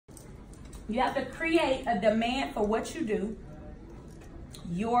You have to create a demand for what you do,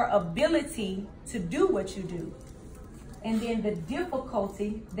 your ability to do what you do, and then the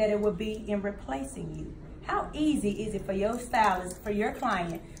difficulty that it would be in replacing you. How easy is it for your stylist, for your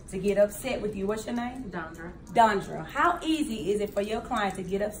client, to get upset with you? What's your name? Dondra. Dondra. How easy is it for your client to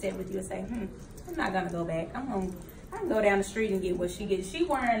get upset with you and say, I'm not gonna go back. I can go down the street and get what she gets. She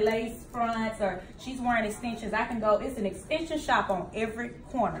wearing lace fronts or she's wearing extensions. I can go, it's an extension shop on every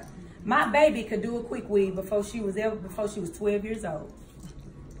corner. My baby could do a quick weave before she was 12 years old,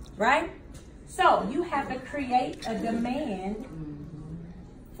 right? So you have to create a demand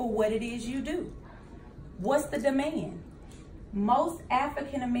for what it is you do. What's the demand? Most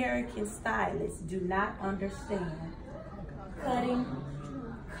African American stylists do not understand cutting,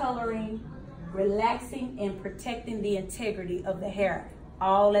 coloring, relaxing, and protecting the integrity of the hair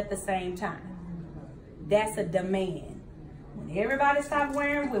all at the same time. That's a demand. When everybody stops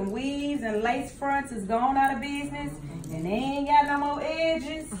wearing, when weaves and lace fronts is gone out of business and they ain't got no more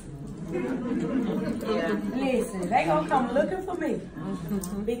edges, listen, they gonna come looking for me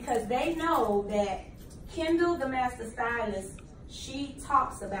because they know that Kendall, the master stylist, she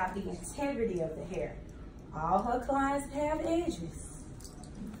talks about the integrity of the hair. All her clients have edges.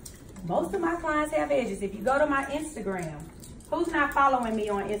 Most of my clients have edges. If you go to my Instagram, who's not following me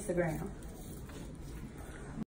on Instagram?